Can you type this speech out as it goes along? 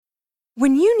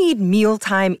When you need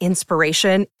mealtime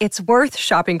inspiration, it's worth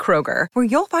shopping Kroger, where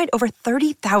you'll find over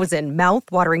 30,000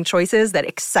 mouth-watering choices that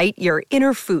excite your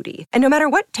inner foodie. And no matter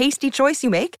what tasty choice you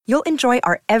make, you'll enjoy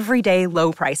our everyday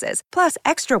low prices, plus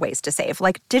extra ways to save,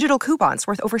 like digital coupons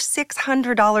worth over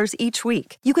 $600 each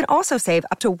week. You can also save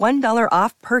up to $1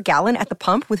 off per gallon at the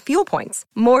pump with fuel points.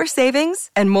 More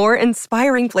savings and more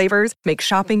inspiring flavors make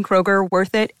shopping Kroger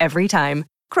worth it every time.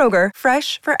 Kroger,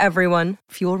 fresh for everyone.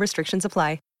 Fuel restrictions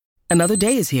apply. Another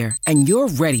day is here, and you're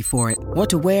ready for it. What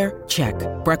to wear? Check.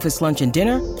 Breakfast, lunch, and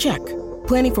dinner? Check.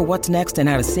 Planning for what's next and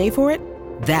how to save for it?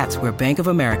 That's where Bank of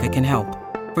America can help.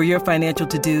 For your financial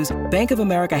to-dos, Bank of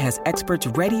America has experts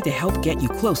ready to help get you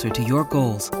closer to your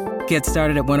goals. Get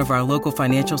started at one of our local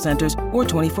financial centers or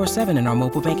 24/7 in our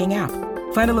mobile banking app.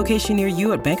 Find a location near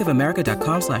you at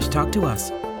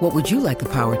bankofamerica.com/talktous. What would you like the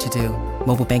power to do?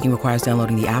 Mobile banking requires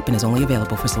downloading the app and is only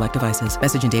available for select devices.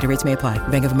 Message and data rates may apply.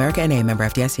 Bank of America NA, member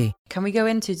FDIC. Can we go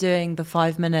into doing the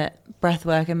 5-minute breath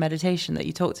work and meditation that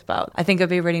you talked about? I think it'd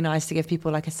be really nice to give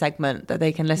people like a segment that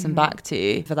they can listen back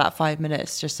to for that 5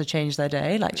 minutes just to change their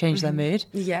day, like change their mood.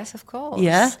 Yes, of course.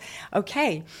 Yeah.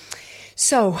 Okay.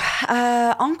 So,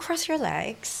 uncross your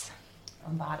legs.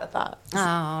 I'm bad at that.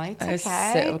 Oh, it's okay.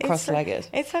 I sit cross-legged.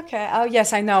 It's okay. Oh,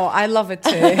 yes, I know. I love it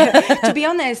too. To be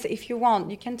honest, if you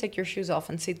want, you can take your shoes off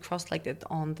and sit cross-legged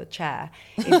on the chair,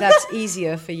 if that's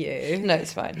easier for you. No,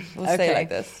 it's fine. We'll stay like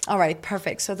this. All right,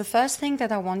 perfect. So the first thing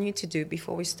that I want you to do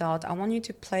before we start, I want you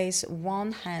to place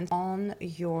one hand on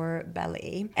your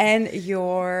belly and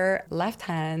your left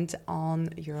hand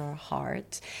on your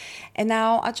heart. And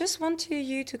now I just want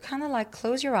you to kind of like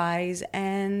close your eyes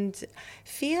and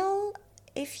feel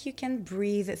if you can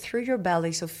breathe through your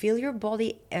belly. So feel your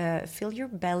body, feel your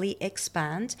belly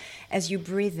expand as you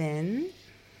breathe in.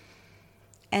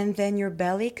 And then your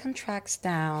belly contracts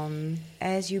down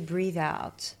as you breathe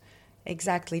out.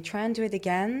 Exactly. Try and do it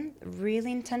again,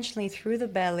 really intentionally through the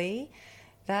belly.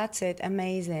 That's it.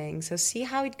 Amazing. So see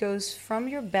how it goes from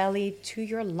your belly to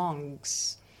your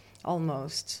lungs,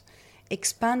 almost.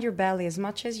 Expand your belly as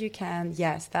much as you can.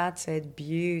 Yes, that's it.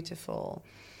 Beautiful.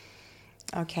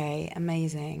 Okay,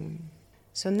 amazing.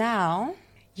 So now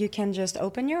you can just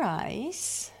open your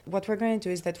eyes. What we're going to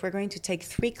do is that we're going to take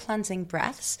 3 cleansing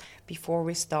breaths before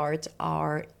we start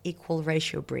our equal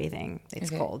ratio breathing, it's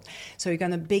called. So you're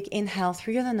going to big inhale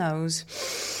through the nose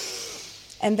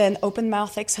and then open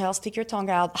mouth, exhale, stick your tongue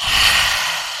out.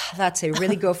 That's it,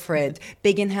 really go for it.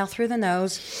 Big inhale through the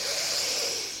nose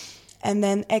and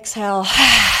then exhale.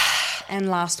 And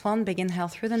last one, big inhale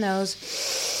through the nose.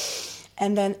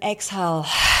 And then exhale.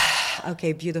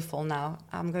 Okay, beautiful. Now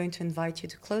I'm going to invite you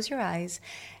to close your eyes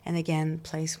and again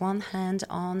place one hand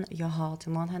on your heart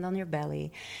and one hand on your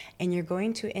belly. And you're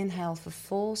going to inhale for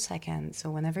 4 seconds. So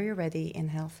whenever you're ready,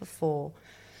 inhale for 4,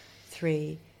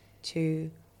 3, 2,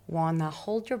 1. Now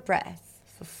hold your breath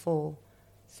for 4,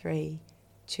 3,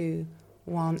 2,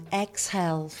 1.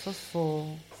 Exhale for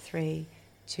 4, 3,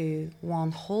 2,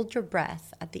 1. Hold your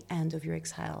breath at the end of your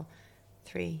exhale.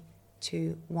 3,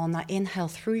 2, 1. Now inhale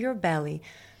through your belly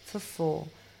for 4,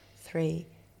 3,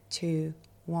 2,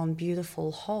 1.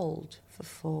 Beautiful. Hold for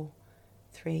 4,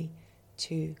 3,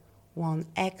 2, 1.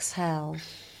 Exhale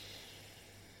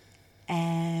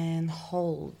and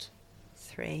hold.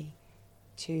 3,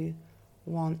 2,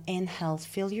 1. Inhale.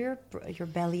 Feel your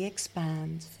belly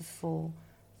expand for 4,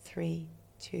 3,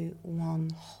 2, 1.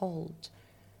 Hold.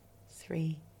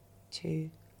 3,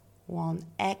 2, 1.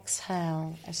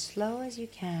 Exhale as slow as you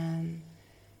can.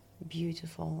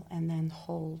 Beautiful. And then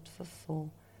hold for 4,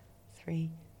 3,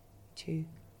 2,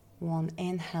 1.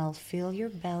 Inhale. Feel your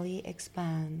belly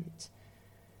expand.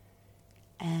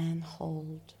 And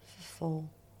hold for 4,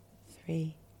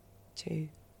 3, 2,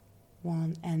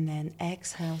 1. And then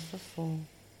exhale for 4,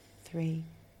 3,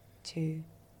 2,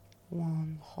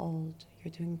 1. Hold.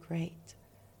 You're doing great.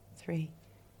 3,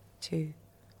 2,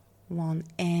 1.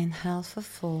 Inhale for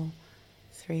 4,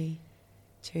 3,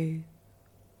 2,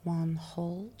 1.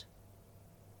 Hold.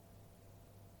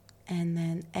 And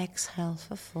then exhale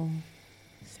for 4,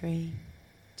 3,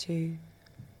 2,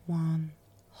 1.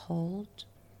 Hold.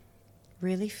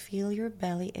 Really feel your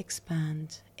belly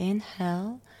expand.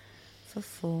 Inhale for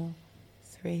 4,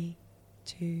 3,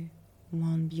 2,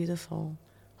 1. Beautiful.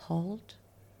 Hold.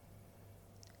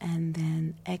 And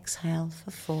then exhale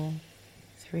for 4,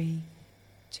 3,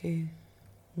 2,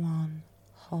 1.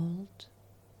 Hold.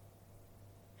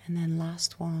 And then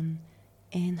last one.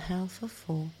 Inhale for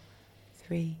 4,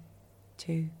 3,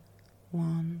 2,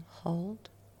 1. Hold.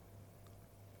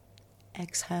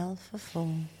 Exhale for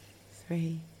 4,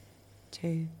 3,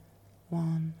 2,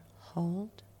 1.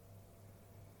 Hold.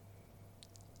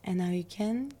 And now you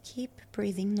can keep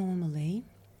breathing normally,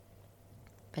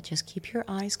 but just keep your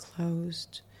eyes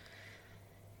closed.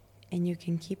 And you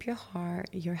can keep your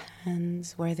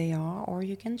hands where they are, or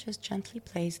you can just gently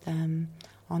place them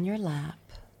on your lap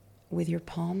with your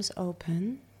palms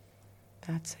open.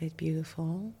 That's it,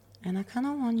 beautiful. And I kind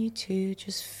of want you to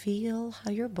just feel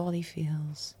how your body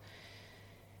feels.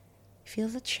 Feel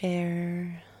the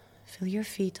chair, feel your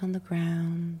feet on the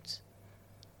ground,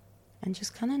 and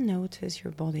just kind of notice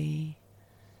your body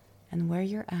and where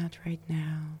you're at right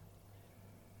now.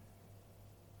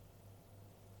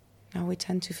 Now we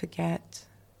tend to forget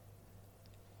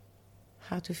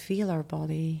how to feel our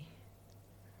body.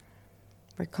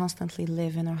 We constantly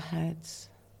live in our heads.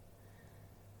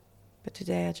 But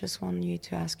today I just want you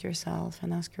to ask yourself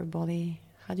and ask your body,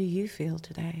 how do you feel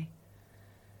today?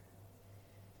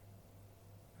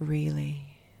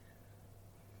 Really?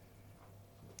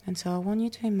 And so I want you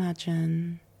to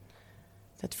imagine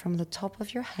that from the top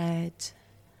of your head,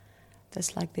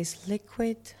 there's like this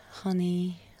liquid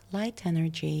honey, light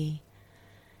energy,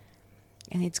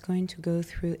 and it's going to go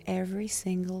through every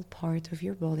single part of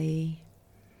your body,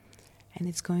 and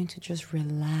it's going to just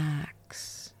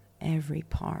relax every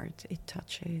part it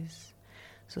touches.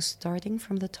 So starting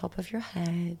from the top of your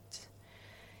head,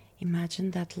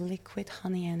 imagine that liquid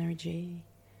honey energy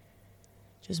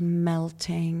just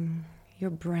melting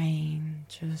your brain,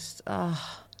 just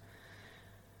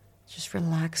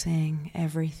relaxing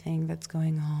everything that's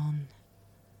going on.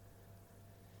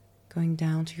 Going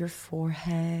down to your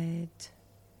forehead,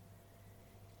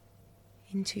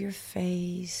 into your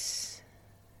face,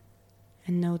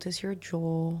 and notice your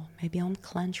jaw. Maybe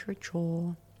unclench your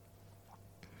jaw.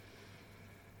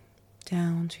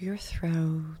 Down to your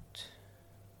throat,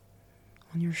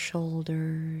 on your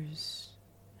shoulders,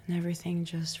 and everything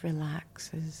just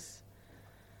relaxes.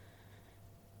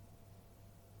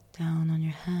 Down on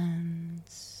your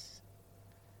hands,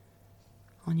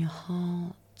 on your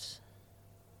heart,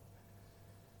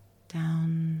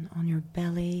 down on your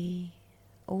belly,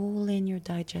 all in your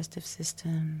digestive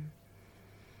system,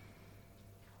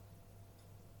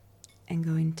 and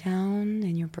going down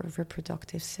in your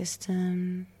reproductive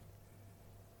system,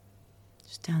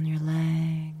 just down your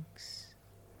legs,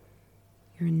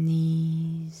 your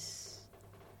knees,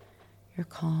 your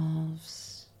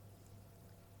calves,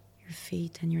 your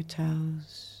feet and your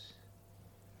toes.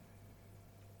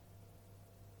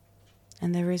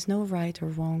 And there is no right or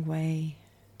wrong way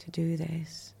to do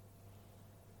this.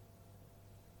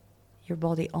 Your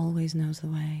body always knows the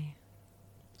way.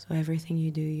 So everything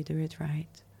you do it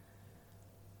right.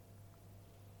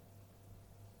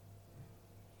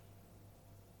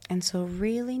 And so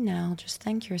really now just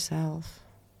thank yourself.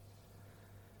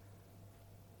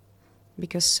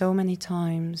 Because so many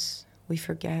times we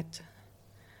forget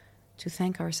to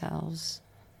thank ourselves.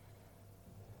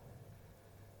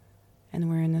 And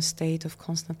we're in a state of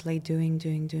constantly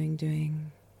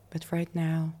doing. But right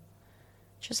now,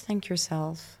 just thank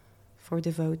yourself for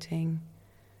devoting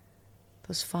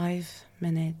those 5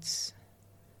 minutes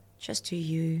just to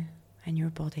you and your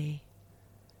body.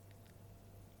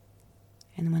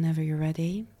 And whenever you're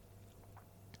ready,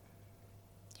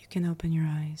 you can open your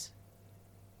eyes.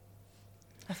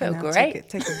 I feel great.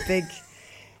 Take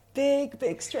a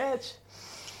big stretch.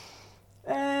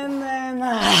 And then,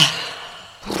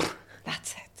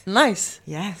 that's it. Nice.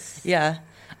 Yes. Yeah.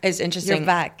 It's interesting. You're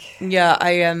back. Yeah,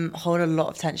 I hold a lot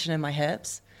of tension in my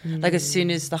hips. Like as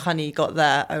soon as the honey got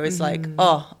there, I was like,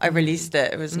 oh, I released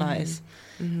it. It was nice.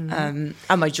 And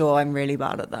my jaw, I'm really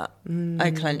bad at that.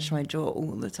 I clench my jaw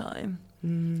all the time.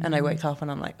 And I wake up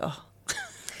and I'm like, oh,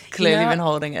 clearly been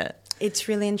holding it. It's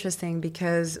really interesting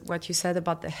because what you said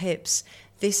about the hips,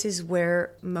 this is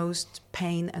where most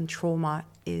pain and trauma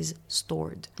is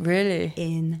stored. Really?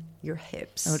 In your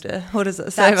hips. Oh dear. What does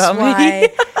that say about me?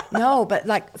 No, but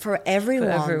like for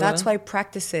everyone, that's why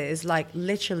practices like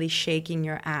literally shaking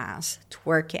your ass,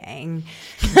 twerking,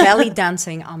 belly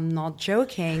dancing, I'm not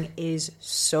joking, is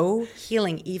so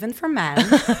healing, even for men.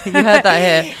 You heard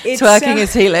that here. Twerking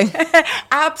is healing.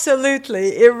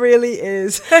 Absolutely. It really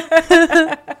is.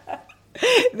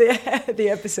 The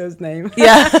episode's name.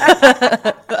 Yeah.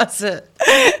 That's it.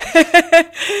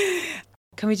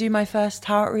 Can we do my first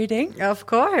tarot reading? Of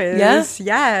course. Yeah?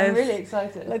 Yes. I'm really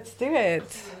excited. Let's do it.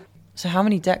 So how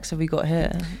many decks have we got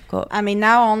here? I mean,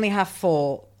 now I only have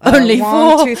 4. Only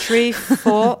 4? 1, 2, 3,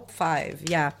 4, 5.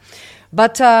 Yeah.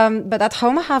 But at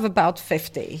home I have about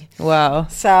 50. Wow.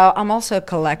 So I'm also a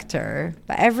collector.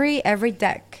 But every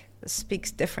deck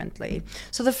speaks differently.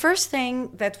 So the first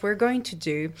thing that we're going to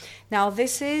do, now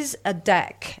this is a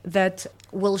deck that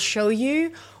will show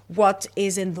you what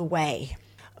is in the way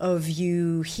of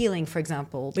you healing, for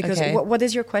example? Because Okay. what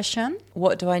is your question?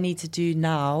 What do I need to do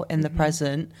now in the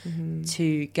present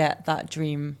to get that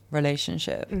dream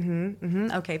relationship?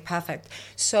 Okay, perfect.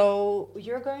 So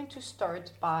you're going to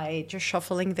start by just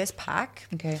shuffling this pack.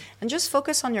 Okay. And just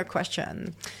focus on your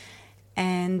question.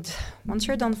 And once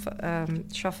you're done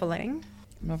shuffling,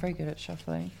 I'm not very good at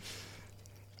shuffling.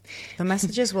 the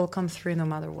messages will come through no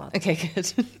matter what. Okay,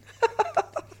 good.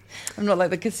 I'm not like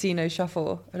the casino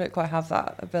shuffle. I don't quite have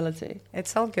that ability.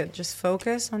 It's all good. Just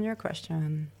focus on your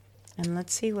question. And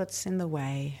let's see what's in the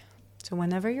way. So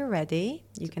whenever you're ready,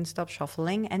 you can stop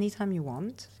shuffling anytime you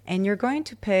want. And you're going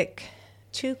to pick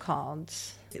 2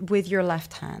 cards with your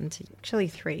left hand. Actually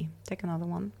 3. Take another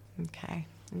one. Okay,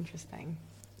 interesting.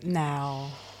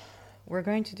 Now, we're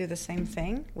going to do the same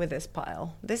thing with this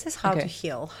pile. This is how to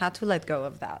heal, how to let go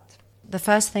of that. The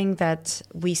first thing that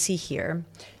we see here,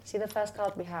 see the first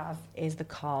card we have is the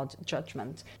card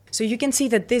Judgment. So you can see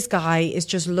that this guy is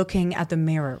just looking at the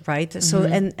mirror, right? So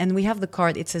and we have the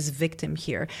card, it says victim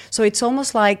here. So it's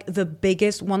almost like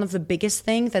one of the biggest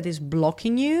things that is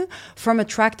blocking you from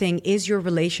attracting is your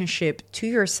relationship to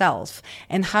yourself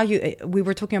and how we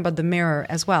were talking about the mirror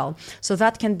as well. So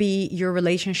that can be your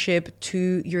relationship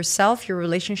to yourself, your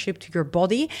relationship to your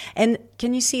body. And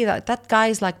can you see that guy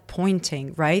is like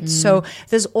pointing, right? So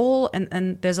there's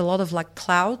and there's a lot of like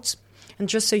clouds. And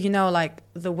just so you know, like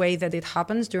the way that it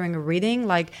happens during a reading,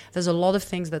 like there's a lot of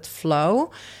things that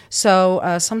flow.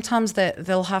 So sometimes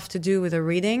they'll have to do with a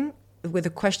reading, with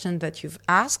a question that you've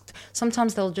asked.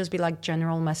 Sometimes they'll just be like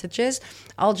general messages.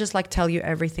 I'll just like tell you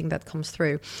everything that comes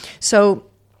through. So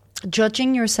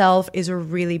judging yourself is a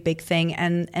really big thing,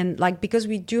 and like because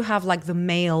we do have like a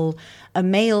male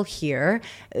here,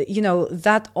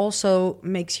 that also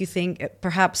makes you think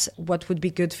perhaps what would be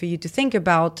good for you to think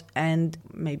about and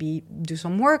maybe do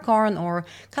some work on, or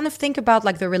kind of think about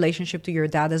like the relationship to your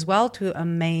dad as well, to a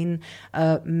main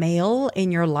male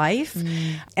in your life.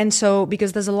 And so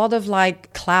because there's a lot of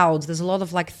like clouds, there's a lot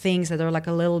of like things that are like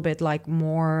a little bit like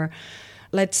more,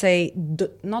 let's say,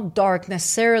 not dark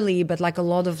necessarily, but like a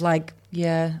lot of like...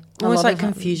 Yeah, almost like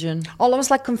confusion.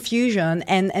 Almost like confusion.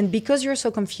 And because you're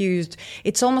so confused,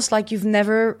 it's almost like you've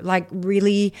never like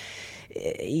really...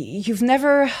 You've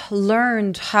never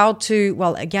learned how to,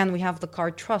 well, again, we have the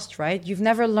card trust, right? You've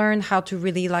never learned how to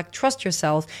really like trust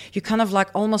yourself. You kind of like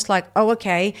almost like, oh,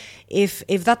 okay, if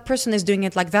that person is doing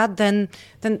it like that, then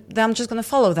I'm just going to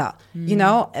follow that,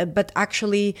 But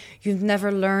actually, you've never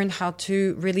learned how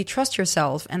to really trust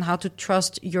yourself and how to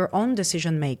trust your own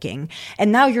decision making.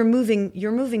 And now you're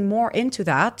moving more into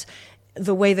that,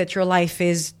 the way that your life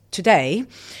is today.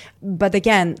 But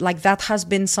again, like that has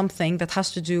been something that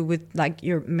has to do with like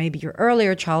your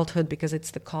earlier childhood, because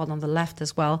it's the card on the left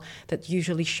as well that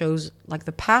usually shows like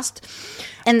the past,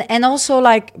 and also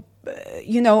like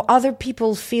other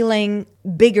people feeling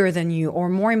bigger than you or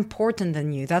more important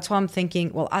than you. That's why I'm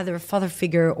thinking, well, either a father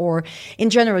figure or in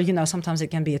general, sometimes it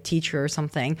can be a teacher or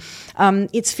something.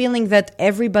 It's feeling that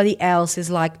everybody else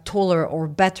is like taller or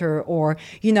better or,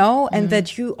 and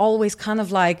that you always kind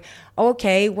of like,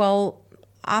 okay, well,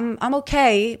 I'm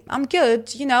okay, I'm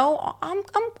good, I'm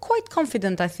quite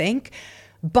confident, I think,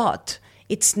 but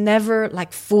it's never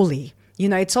like fully.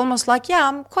 It's almost like, yeah,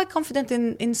 I'm quite confident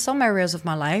in some areas of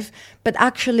my life, but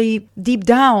actually deep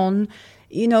down,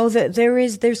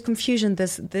 there's confusion,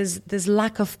 there's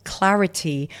lack of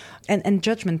clarity and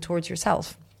judgment towards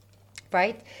yourself.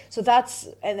 Right? So that's,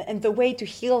 and the way to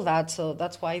heal that, so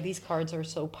that's why these cards are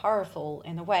so powerful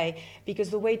in a way,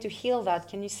 because the way to heal that,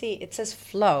 can you see, it says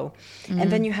flow,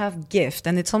 and then you have gift,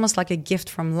 and it's almost like a gift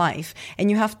from life, and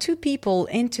you have 2 people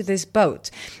into this boat,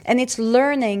 and it's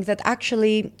learning that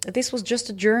actually this was just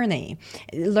a journey,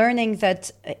 learning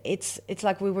that it's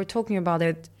like we were talking about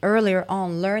it earlier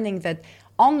on, learning that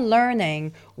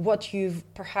unlearning what you've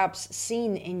perhaps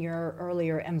seen in your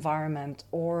earlier environment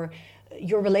or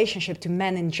your relationship to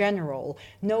men in general,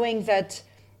 knowing that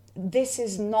this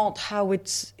is not how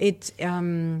it's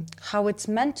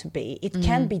meant to be. It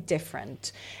can be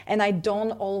different, and I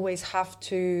don't always have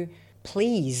to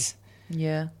please.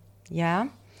 Yeah.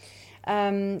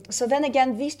 So then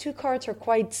again, these 2 cards are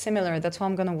quite similar. That's why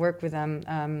I'm going to work with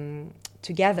them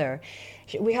together.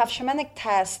 We have shamanic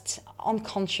test,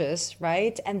 unconscious,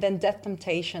 right? And then death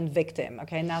temptation, victim.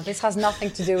 Okay, now this has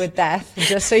nothing to do with death,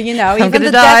 just so you know. Even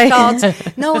the death cards,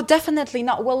 no, definitely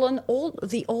not. Well,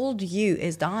 the old you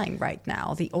is dying right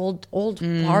now. The old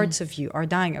parts of you are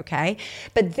dying. Okay,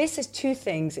 but this is 2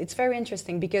 things. It's very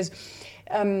interesting because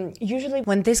usually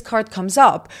when this card comes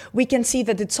up, we can see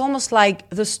that it's almost like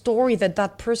the story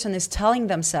that person is telling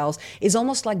themselves is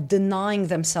almost like denying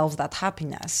themselves that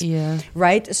happiness. Yeah.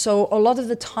 Right? So a lot of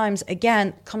the times,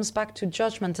 again, comes back to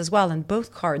judgment as well. And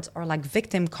both cards are like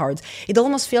victim cards. It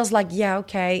almost feels like, yeah,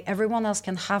 okay, everyone else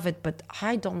can have it, but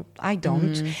I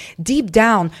don't. Deep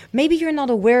down, maybe you're not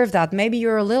aware of that. Maybe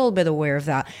you're a little bit aware of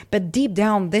that. But deep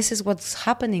down, this is what's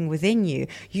happening within you.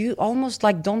 You almost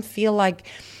like don't feel like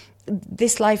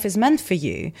this life is meant for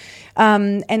you.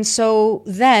 And so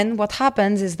then what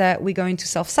happens is that we go into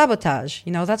self-sabotage.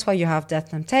 You know, that's why you have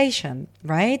death temptation,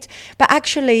 right? But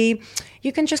actually,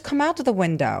 you can just come out of the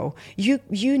window.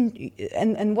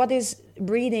 And what is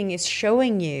breathing is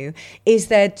showing you is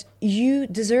that you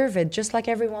deserve it just like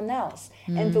everyone else.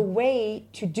 And the way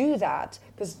to do that,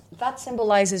 because that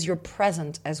symbolizes your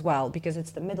present as well, because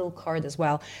it's the middle card as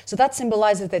well. So that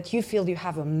symbolizes that you feel you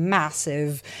have a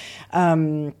massive...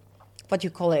 what you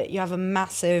call it, you have a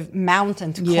massive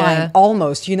mountain to climb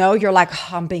almost, you know, you're like,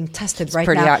 oh, I'm being tested it's right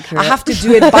now. Accurate. I have to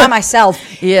do it by myself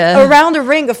around a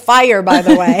ring of fire, by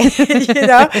the way, you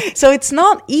know? So it's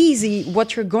not easy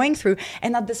what you're going through.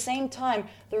 And at the same time,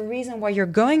 the reason why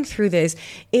you're going through this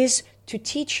is to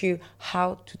teach you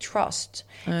how to trust.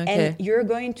 Okay. And you're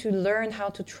going to learn how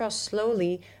to trust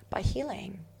slowly by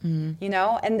healing, you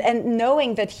know, and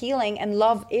knowing that healing and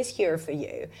love is here for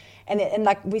you. And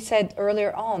like we said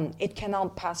earlier on, it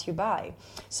cannot pass you by.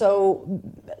 So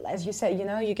as you said, you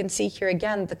know, you can see here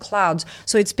again the clouds.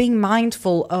 So it's being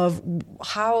mindful of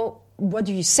what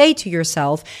do you say to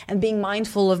yourself, and being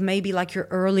mindful of maybe like your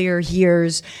earlier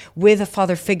years with a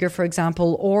father figure, for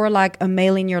example, or like a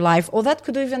male in your life, or that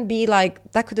could even be like,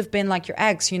 that could have been like your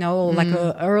ex, you know, like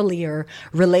a earlier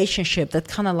relationship that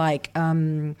kind of like...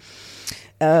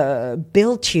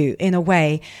 built you in a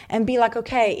way, and be like,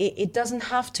 okay, it doesn't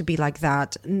have to be like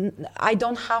that. I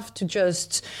don't have to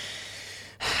just,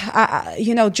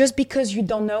 you know, just because you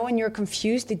don't know and you're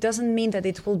confused, it doesn't mean that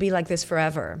it will be like this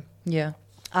forever. Yeah.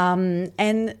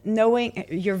 And knowing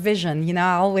your vision, you know,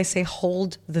 I always say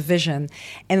hold the vision.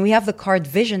 And we have the card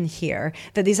vision here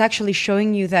that is actually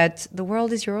showing you that the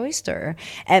world is your oyster.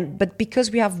 But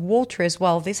because we have water as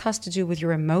well, this has to do with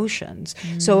your emotions.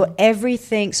 So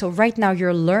everything, so right now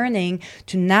you're learning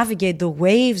to navigate the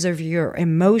waves of your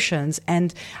emotions.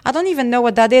 And I don't even know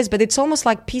what that is, but it's almost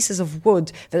like pieces of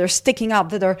wood that are sticking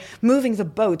up, that are moving the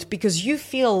boat, because you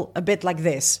feel a bit like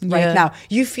this right now.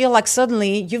 You feel like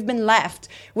suddenly you've been left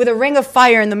with a ring of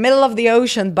fire in the middle of the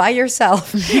ocean by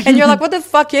yourself. And you're like, what the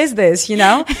fuck is this, you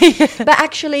know? But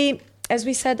actually, as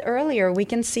we said earlier, we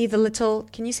can see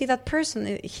can you see that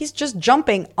person? He's just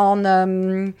jumping on...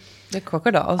 the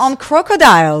crocodiles. On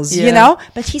crocodiles, you know?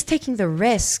 But he's taking the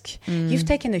risk. You've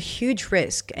taken a huge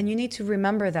risk, and you need to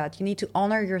remember that. You need to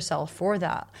honor yourself for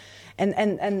that.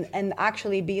 And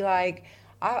actually be like,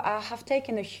 I have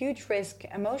taken a huge risk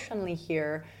emotionally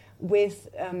here, with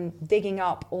digging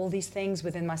up all these things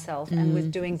within myself and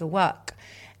with doing the work.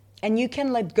 And you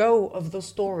can let go of those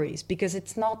stories, because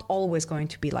it's not always going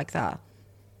to be like that.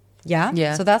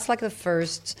 Yeah. So that's like the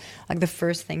first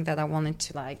thing that I wanted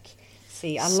to like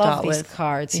see. I love these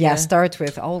cards. Start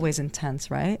with, always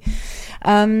intense, right?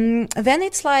 Then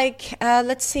it's like,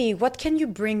 let's see, what can you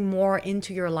bring more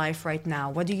into your life right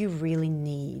now? What do you really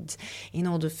need in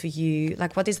order for you?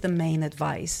 Like, what is the main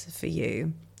advice for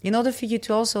you? In order for you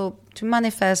to also to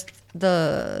manifest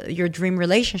your dream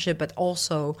relationship, but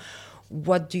also,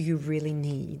 what do you really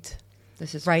need?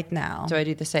 This is right now. Do I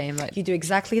do the same? Like, you do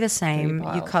exactly the same.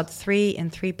 You cut 3 in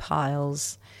 3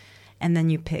 piles, and then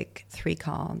you pick 3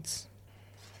 cards.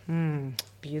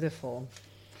 Beautiful.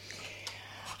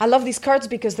 I love these cards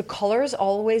because the colors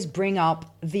always bring up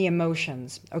the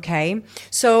emotions, okay?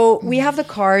 So we have the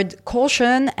card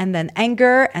caution, and then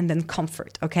anger, and then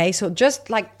comfort, okay? So just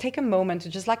like take a moment to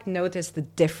just like notice the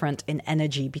difference in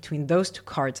energy between those 2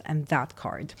 cards and that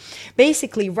card.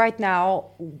 Basically, right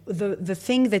now, the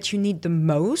thing that you need the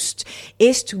most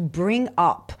is to bring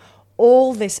up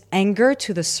all this anger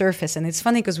to the surface. And it's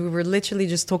funny because we were literally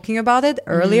just talking about it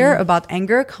earlier, about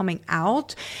anger coming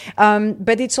out.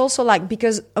 But it's also like,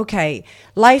 because, okay,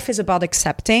 life is about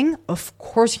accepting. Of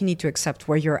course, you need to accept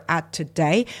where you're at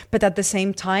today. But at the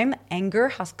same time, anger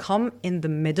has come in the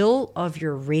middle of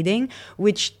your reading,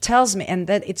 which tells me, and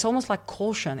that it's almost like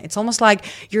caution. It's almost like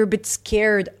you're a bit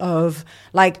scared of,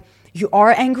 like, you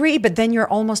are angry, but then you're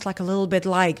almost like a little bit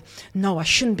like, no, I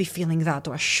shouldn't be feeling that,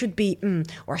 or I should be,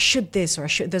 or I should this, or I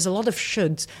should. There's a lot of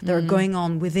shoulds that are going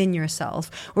on within yourself.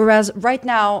 Whereas right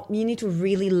now, you need to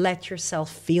really let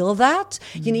yourself feel that.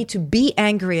 You need to be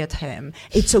angry at him.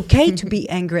 It's okay to be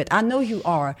angry at. I know you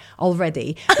are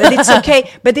already, but it's okay.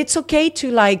 But it's okay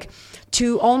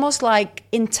to almost like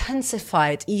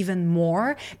intensify it even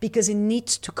more, because it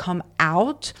needs to come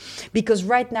out. Because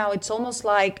right now, it's almost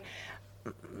like,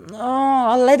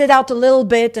 I'll let it out a little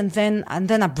bit and then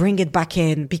I bring it back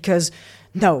in because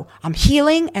no, I'm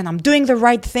healing and I'm doing the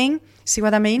right thing. See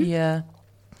what I mean? Yeah.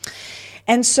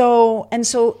 And so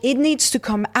it needs to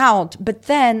come out. But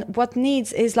then what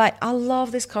needs is like, I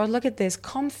love this card. Look at this,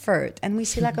 comfort. And we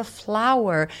see like a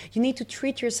flower. You need to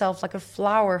treat yourself like a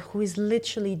flower who is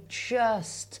literally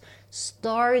just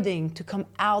starting to come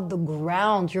out the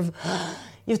ground. You're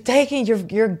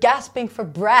gasping for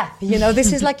breath. You know,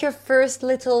 this is like your first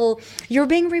little, you're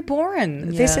being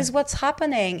reborn. Yeah. This is what's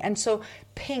happening. And so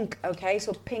pink, okay?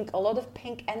 So pink, a lot of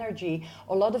pink energy,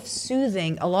 a lot of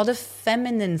soothing, a lot of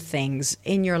feminine things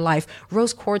in your life.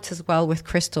 Rose quartz as well with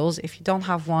crystals. If you don't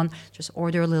have one, just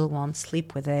order a little one,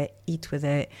 sleep with it, eat with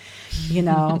it, you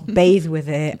know, bathe with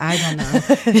it. I don't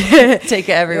know. Take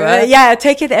it everywhere. Yeah,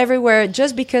 take it everywhere.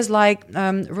 Just because like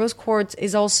rose quartz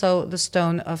is also the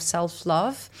stone of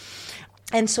self-love.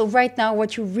 And so right now,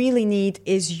 what you really need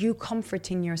is you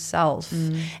comforting yourself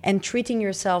and treating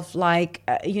yourself like,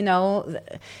 you know,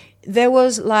 there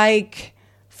was like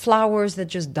flowers that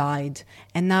just died.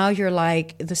 And now you're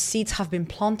like, the seeds have been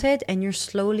planted and you're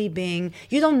slowly being,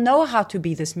 you don't know how to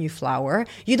be this new flower.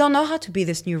 You don't know how to be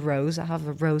this new rose. I have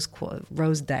a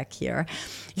rose deck here.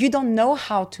 You don't know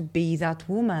how to be that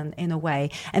woman in a way.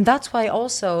 And that's why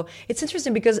also, it's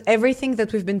interesting because everything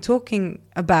that we've been talking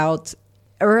about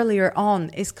earlier on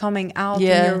is coming out in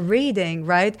your reading,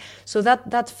 right? So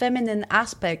that feminine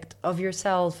aspect of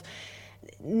yourself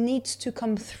needs to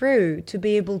come through to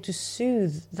be able to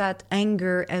soothe that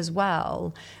anger as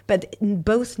well. But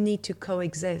both need to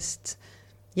coexist.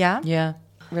 Yeah?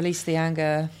 Release the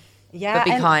anger. Yeah,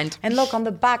 but be kind. And look on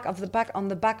the back of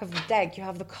the deck, you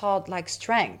have the card like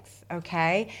strength.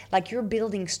 Okay, like you're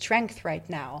building strength right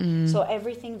now. So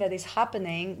everything that is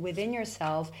happening within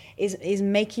yourself is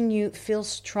making you feel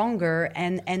stronger,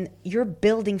 and you're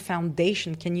building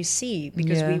foundation. Can you see?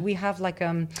 Because we have like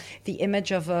the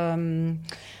image of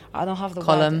I don't have the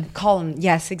column. Column.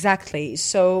 Yes, exactly.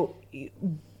 So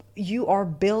you are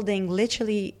building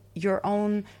literally your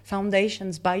own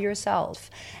foundations by yourself,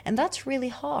 and that's really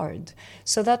hard.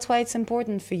 So that's why it's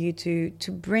important for you to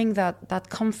bring that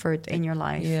comfort in your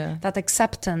life, that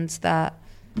acceptance that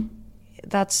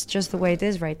that's just the way it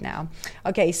is right now.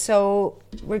 Okay, so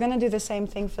we're gonna do the same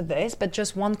thing for this, but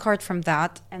just one card from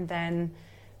that, and then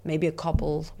maybe a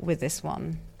couple with this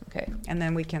one. Okay, and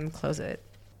then we can close it.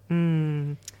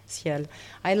 Ciel.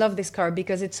 I love this card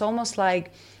because it's almost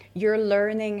like you're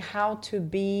learning how to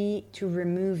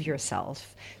remove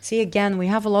yourself. See, again, we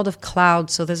have a lot of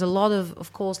clouds. So there's a lot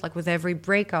of course, like with every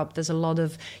breakup, there's a lot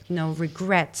of, you know,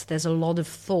 regrets. There's a lot of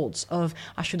thoughts of,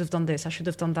 I should have done this. I should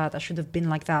have done that. I should have been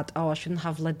like that. Oh, I shouldn't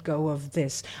have let go of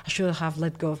this. I should have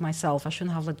let go of myself. I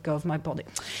shouldn't have let go of my body.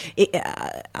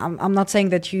 I'm not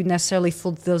saying that you necessarily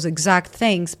thought those exact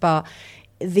things, but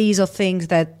these are things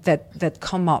that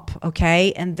come up,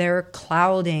 okay? And they're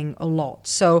clouding a lot.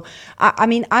 So, I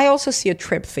mean, I also see a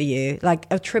trip for you. Like,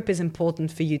 a trip is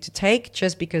important for you to take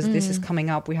just because this is coming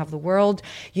up. We have the world.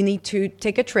 You need to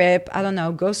take a trip. I don't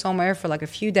know, go somewhere for like a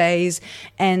few days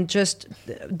and just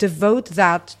devote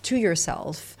that to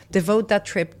yourself. Devote that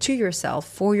trip to yourself,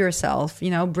 for yourself, you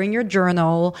know, bring your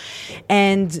journal,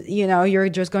 and, you know, you're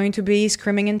just going to be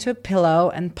screaming into a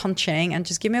pillow and punching, and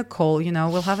just give me a call, you know,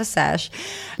 we'll have a sesh.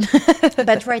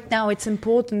 But right now it's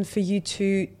important for you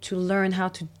to learn how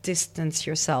to distance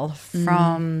yourself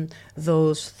from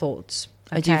those thoughts.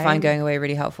 Okay? I do find going away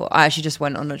really helpful. I actually just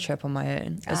went on a trip on my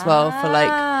own as well for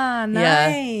like,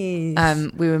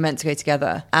 nice. We were meant to go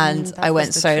together, and I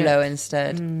went solo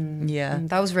instead.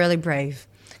 That was really brave.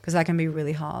 Because that can be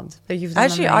really hard. So you've done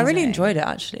actually, amazing. I really enjoyed it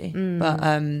actually. But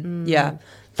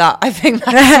that I think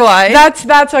that's why.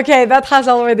 that's okay. That has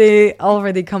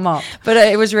already come up. But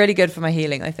it was really good for my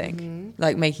healing, I think.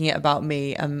 Like making it about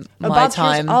me and my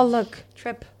time. Oh, look,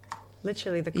 trip.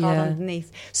 Literally the card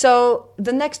underneath. So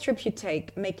the next trip you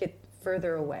take, make it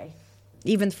further away.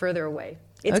 Even further away.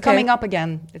 It's coming up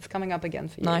again. It's coming up again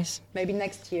for you. Nice. Maybe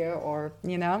next year, or,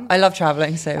 you know. I love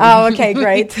traveling, so. Oh, okay,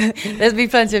 great. There's be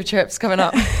plenty of trips coming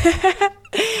up.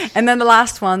 And then the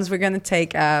last ones, we're going to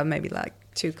take maybe like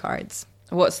 2 cards.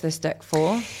 What's this deck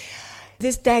for?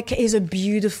 This deck is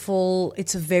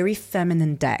it's a very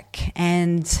feminine deck.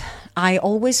 And I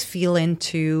always feel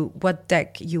into what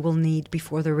deck you will need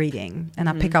before the reading. And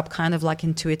I pick up kind of like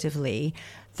intuitively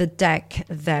the deck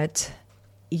that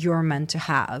you're meant to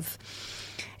have.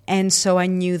 And so I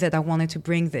knew that I wanted to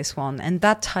bring this one. And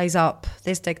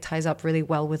this deck ties up really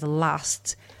well with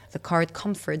the card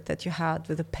comfort that you had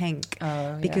with the pink.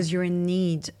 Because you're in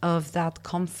need of that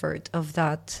comfort, of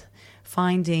that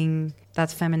finding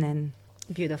that feminine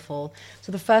Beautiful.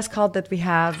 So the first card that we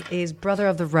have is Brother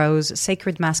of the Rose,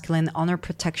 Sacred Masculine, Honor,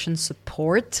 Protection,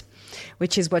 Support,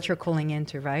 which is what you're calling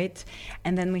into, right?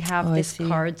 And then we have this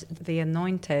card, the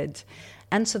Anointed,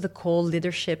 Answer the Call,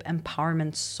 Leadership,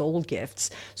 Empowerment, Soul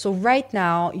Gifts. So right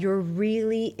now, you're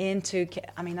really into,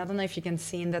 I mean, I don't know if you can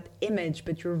see in that image,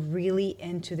 but you're really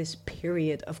into this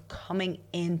period of coming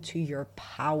into your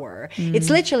power. It's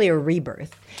literally a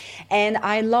rebirth. And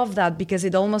I love that because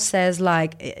it almost says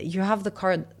like, you have the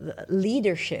card,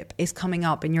 leadership is coming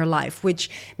up in your life, which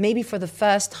maybe for the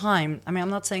first time, I mean, I'm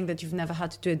not saying that you've never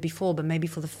had to do it before, but maybe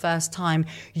for the first time,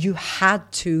 you had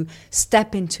to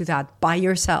step into that by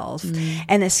yourself.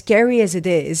 And as scary as it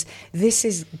is, this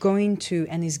is going to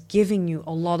and is giving you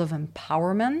a lot of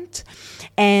empowerment.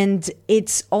 And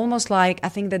it's almost like, I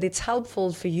think that it's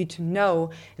helpful for you to know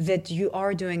that you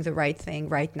are doing the right thing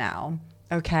right now.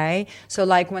 Okay, so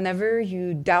like whenever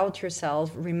you doubt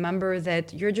yourself, remember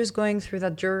that you're just going through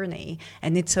that journey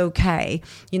and it's okay,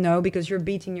 you know, because you're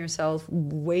beating yourself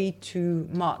way too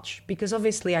much. Because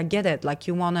obviously I get it, like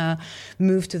you want to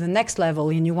move to the next level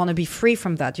and you want to be free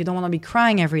from that. You don't want to be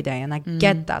crying every day. And I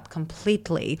get that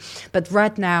completely. But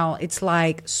right now it's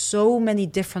like so many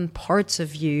different parts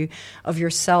of you, of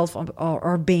yourself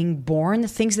are being born.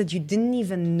 Things that you didn't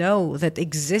even know that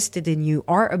existed in you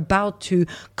are about to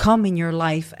come in your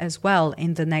life as well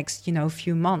in the next, you know,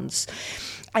 few months.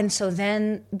 And so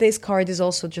then this card is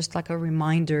also just like a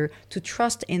reminder to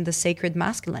trust in the sacred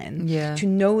masculine, to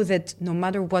know that no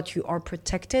matter what, you are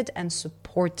protected and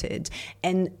supported,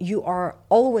 and you are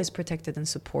always protected and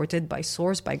supported by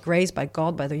source, by grace, by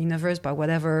God, by the universe, by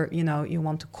whatever, you know, you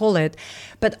want to call it.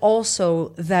 But also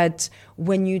that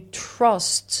when you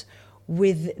trust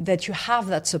with that you have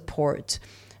that support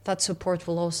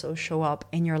will also show up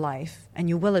in your life and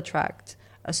you will attract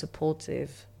a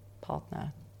supportive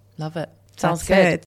partner. Love it. Sounds That's good. it.